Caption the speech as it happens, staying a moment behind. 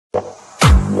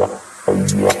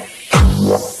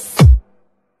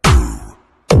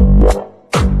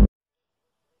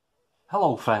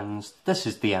Hello friends, this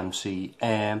is the MC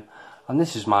and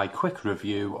this is my quick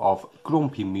review of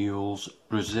Grumpy Mules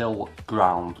Brazil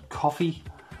ground coffee.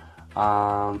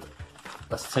 And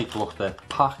let's take a look at the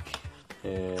pack.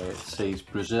 It says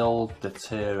Brazil de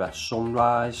Terra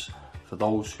Sunrise, for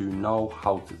those who know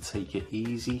how to take it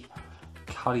easy.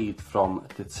 Carried from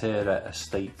de Terra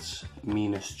Estates,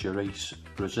 Minas Gerais,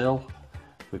 Brazil,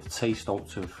 with taste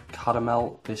notes of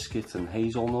caramel, biscuit and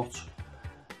hazelnut.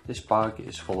 This bag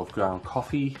is full of ground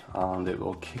coffee and it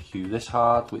will kick you this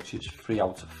hard, which is 3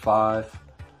 out of 5.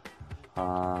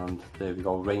 And there we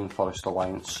go, Rainforest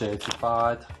Alliance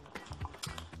certified.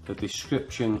 The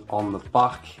description on the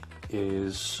back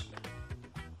is: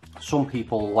 some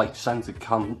people like scented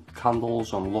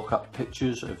candles and look at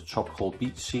pictures of tropical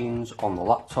beach scenes on the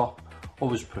laptop.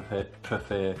 Others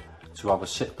prefer to have a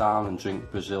sit down and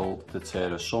drink Brazil de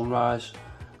Terra Sunrise.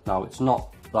 Now, it's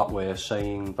not that way of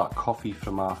saying that coffee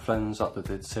from our friends at the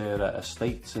de Terra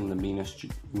Estates in the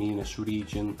Minas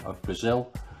region of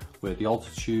Brazil, where the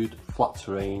altitude, flat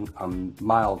terrain and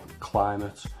mild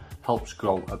climate helps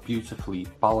grow a beautifully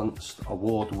balanced,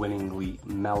 award-winningly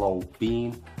mellow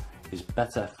bean, is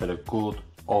better for a good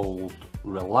old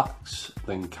relax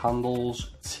than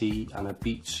candles, tea and a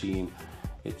beach scene.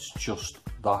 It's just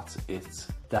that it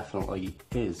definitely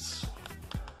is.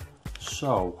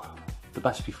 So, the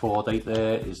best before date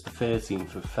there is the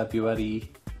 13th of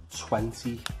February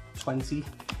 2020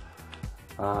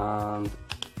 and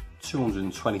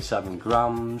 227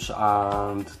 grams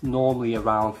and normally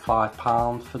around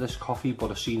 £5 for this coffee,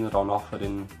 but I've seen it on offer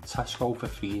in Tesco for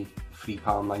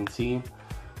 £3.19,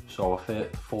 so I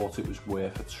thought it was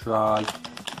worth a try,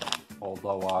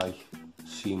 although I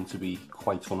seem to be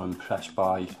quite unimpressed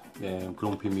by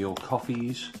Grumpy Mule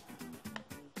coffees.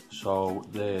 So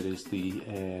there is the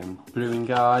brewing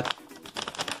guide,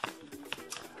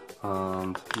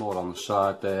 and more on the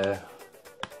side there,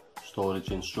 storage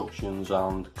instructions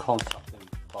and contact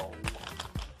info.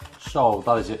 So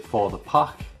that is it for the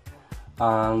pack,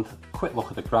 and quick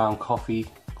look at the ground coffee.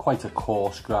 Quite a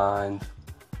coarse grind.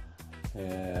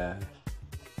 I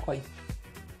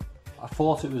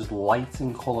thought it was light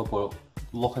in colour, but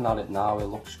looking at it now it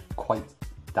looks quite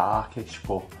darkish,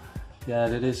 but yeah,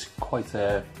 it is quite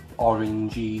a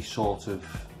orangey sort of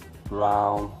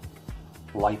brown,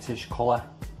 lightish colour.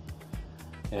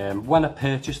 When I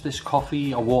purchased this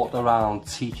coffee, I walked around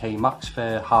TK Maxx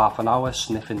for half an hour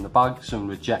sniffing the bags and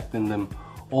rejecting them,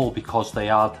 all because they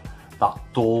had that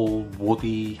dull,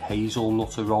 woody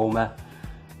hazelnut aroma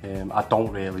I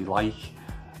don't really like.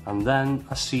 And then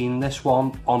I seen this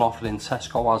one on offer in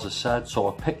Tesco, as I said, so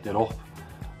I picked it up.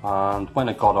 And when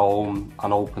I got home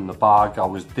and opened the bag, I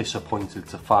was disappointed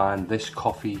to find this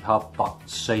coffee had that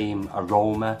same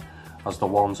aroma as the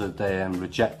ones that they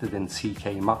rejected in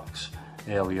TK Maxx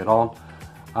earlier on.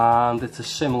 And it's a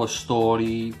similar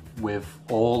story with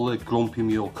all the Grumpy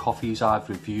Mule coffees I've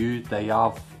reviewed. They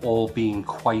have all been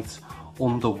quite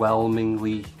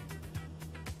underwhelmingly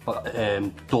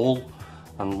dull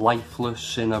and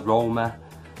lifeless in aroma.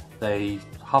 They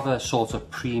have a sort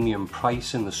of premium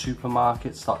price in the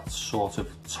supermarkets that's sort of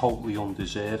totally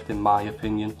undeserved in my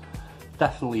opinion.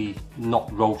 Definitely not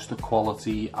roaster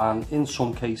quality, and in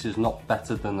some cases not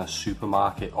better than a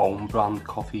supermarket own brand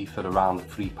coffee for around the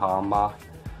 £3 mark.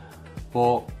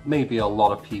 But maybe a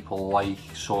lot of people like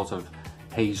sort of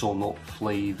hazelnut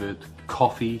flavoured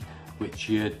coffee, which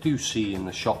you do see in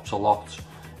the shops a lot,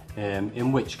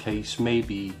 in which case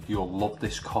maybe you'll love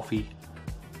this coffee.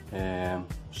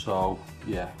 So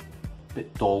yeah, a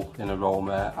bit dull in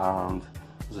aroma, and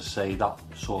as I say, that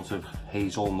sort of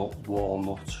hazelnut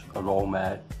walnut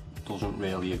aroma doesn't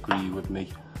really agree with me.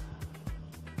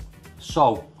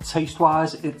 So taste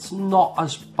wise, it's not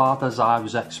as bad as I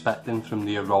was expecting from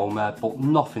the aroma, but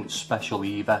nothing special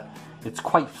either. It's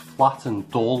quite flat and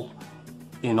dull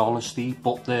in honesty,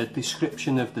 but the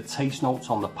description of the taste notes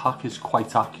on the pack is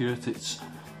quite accurate. It's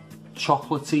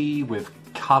chocolatey with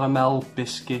caramel,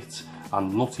 biscuit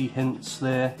and nutty hints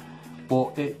there,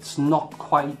 but it's not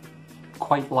quite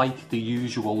like the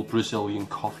usual Brazilian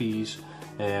coffees.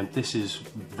 This is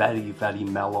very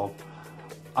mellow,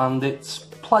 and it's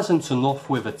pleasant enough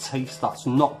with a taste that's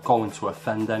not going to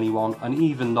offend anyone. And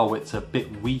even though it's a bit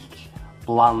weak,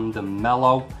 bland and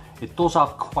mellow, it does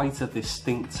have quite a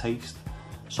distinct taste,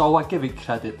 so I give it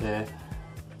credit there.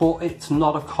 But it's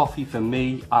not a coffee for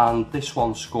me, and this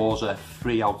one scores a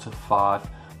 3 out of 5.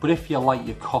 But if you like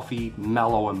your coffee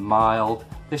mellow and mild,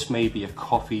 this may be a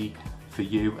coffee for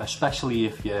you, especially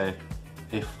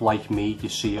if like me, you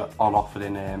see it on offer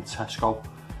in Tesco.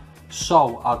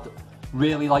 So I'd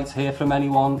really like to hear from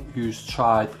anyone who's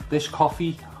tried this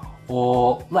coffee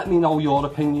or let me know your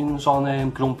opinions on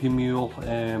Grumpy Mule,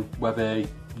 whether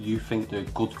you think they're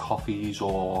good coffees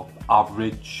or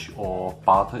average or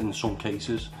bad in some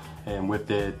cases, with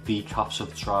the decafs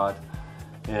I've tried.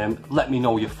 Let me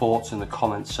know your thoughts in the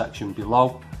comments section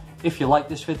below. If you like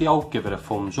this video, give it a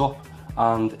thumbs up,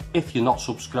 and if you're not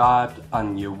subscribed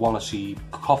and you want to see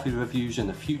coffee reviews in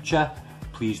the future,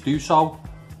 please do so.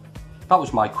 That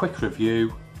was my quick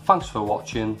review. Thanks for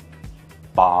watching.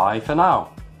 Bye for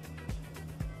now.